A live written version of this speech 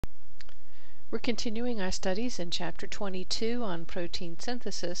We're continuing our studies in Chapter 22 on protein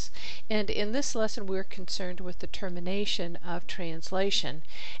synthesis, and in this lesson we're concerned with the termination of translation,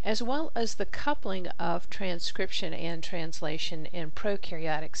 as well as the coupling of transcription and translation in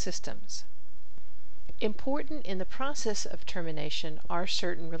prokaryotic systems. Important in the process of termination are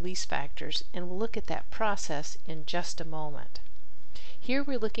certain release factors, and we'll look at that process in just a moment. Here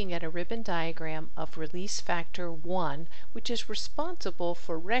we're looking at a ribbon diagram of release factor 1, which is responsible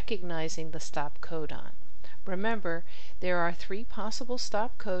for recognizing the stop codon. Remember, there are 3 possible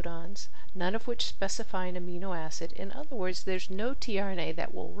stop codons, none of which specify an amino acid. In other words, there's no tRNA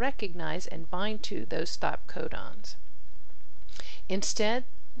that will recognize and bind to those stop codons. Instead,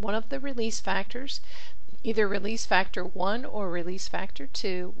 one of the release factors, either release factor 1 or release factor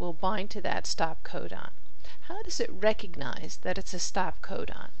 2, will bind to that stop codon. How does it recognize that it's a stop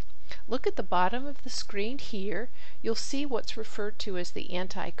codon? Look at the bottom of the screen here. You'll see what's referred to as the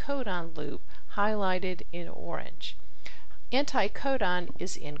anticodon loop highlighted in orange. Anticodon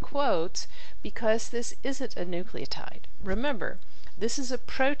is in quotes because this isn't a nucleotide. Remember, this is a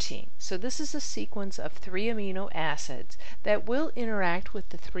protein, so this is a sequence of 3 amino acids that will interact with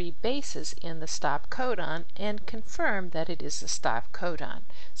the 3 bases in the stop codon and confirm that it is a stop codon.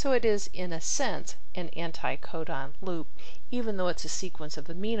 So it is, in a sense, an anticodon loop, even though it's a sequence of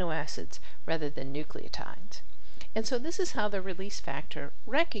amino acids rather than nucleotides. And so this is how the release factor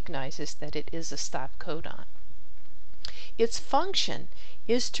recognizes that it is a stop codon. Its function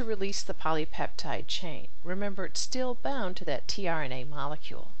is to release the polypeptide chain. Remember, it's still bound to that tRNA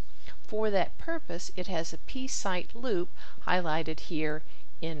molecule. For that purpose, it has a p-site loop highlighted here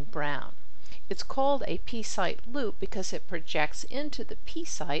in brown. It's called a p-site loop because it projects into the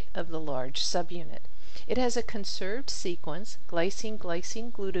p-site of the large subunit. It has a conserved sequence,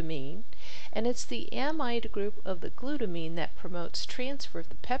 glycine-glycine-glutamine, and it's the amide group of the glutamine that promotes transfer of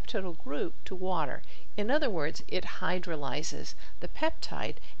the peptidyl group to water. In other words, it hydrolyzes the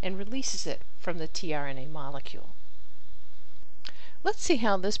peptide and releases it from the tRNA molecule. Let's see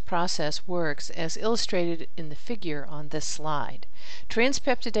how this process works as illustrated in the figure on this slide.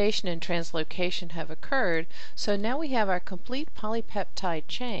 Transpeptidation and translocation have occurred, so now we have our complete polypeptide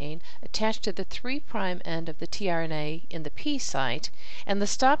chain attached to the 3' end of the tRNA in the P site, and the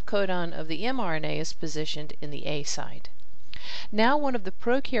stop codon of the mRNA is positioned in the A site. Now one of the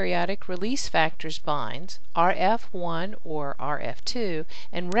prokaryotic release factors binds, RF1 or RF2,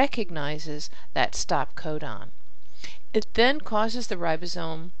 and recognizes that stop codon. It then causes the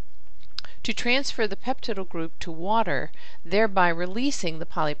ribosome to transfer the peptidyl group to water, thereby releasing the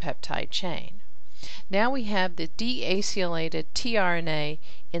polypeptide chain. Now we have the deacylated tRNA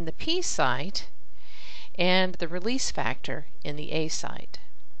in the P site and the release factor in the A site.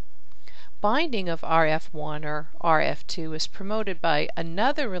 Binding of RF1 or RF2 is promoted by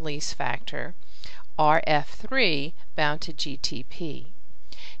another release factor, RF3, bound to GTP.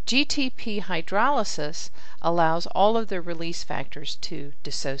 GTP hydrolysis allows all of the release factors to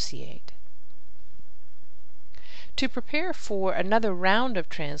dissociate. To prepare for another round of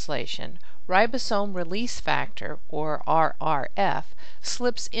translation, ribosome release factor, or RRF,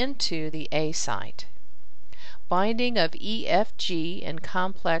 slips into the A site. Binding of EFG in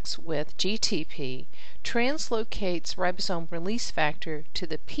complex with GTP translocates ribosome release factor to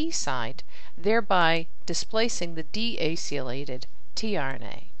the P site, thereby displacing the deacylated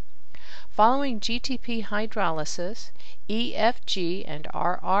tRNA. Following GTP hydrolysis, EFG and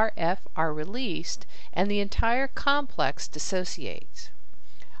RRF are released and the entire complex dissociates.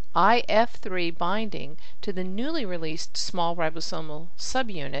 IF3 binding to the newly released small ribosomal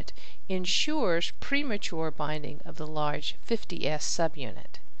subunit ensures premature binding of the large 50S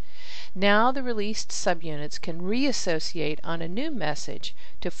subunit. Now the released subunits can reassociate on a new message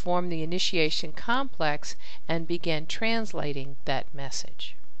to form the initiation complex and begin translating that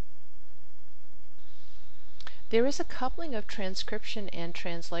message. There is a coupling of transcription and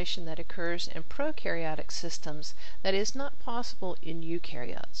translation that occurs in prokaryotic systems that is not possible in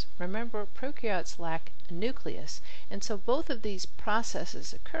eukaryotes. Remember, prokaryotes lack a nucleus, and so both of these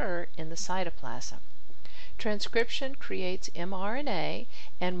processes occur in the cytoplasm. Transcription creates mRNA,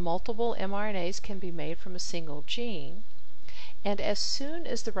 and multiple mRNAs can be made from a single gene. And as soon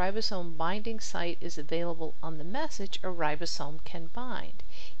as the ribosome binding site is available on the message, a ribosome can bind,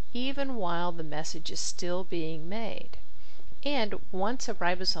 even while the message is still being made. And once a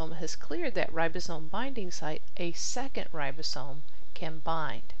ribosome has cleared that ribosome binding site, a second ribosome can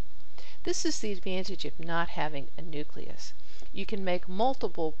bind. This is the advantage of not having a nucleus. You can make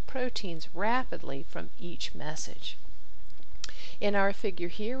multiple proteins rapidly from each message. In our figure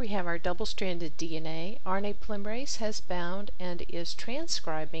here, we have our double-stranded DNA. RNA polymerase has bound and is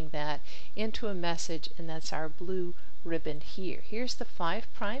transcribing that into a message, and that's our blue ribbon here. Here's the 5'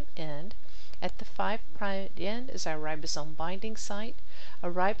 end. At the 5' end is our ribosome binding site. A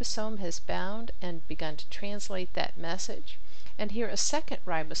ribosome has bound and begun to translate that message. And here a second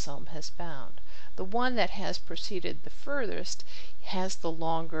ribosome has bound. The one that has proceeded the furthest has the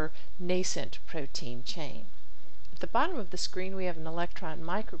longer nascent protein chain. At the bottom of the screen we have an electron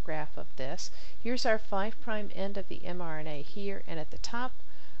micrograph of this. Here's our 5' end of the mRNA here, and at the top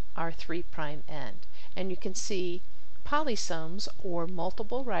our 3' end. And you can see polysomes, or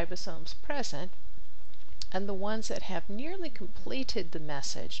multiple ribosomes, present, and the ones that have nearly completed the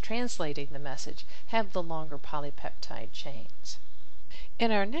message, translating the message, have the longer polypeptide chains.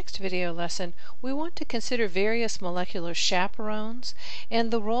 In our next video lesson, we want to consider various molecular chaperones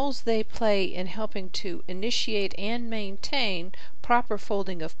and the roles they play in helping to initiate and maintain proper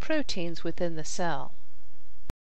folding of proteins within the cell.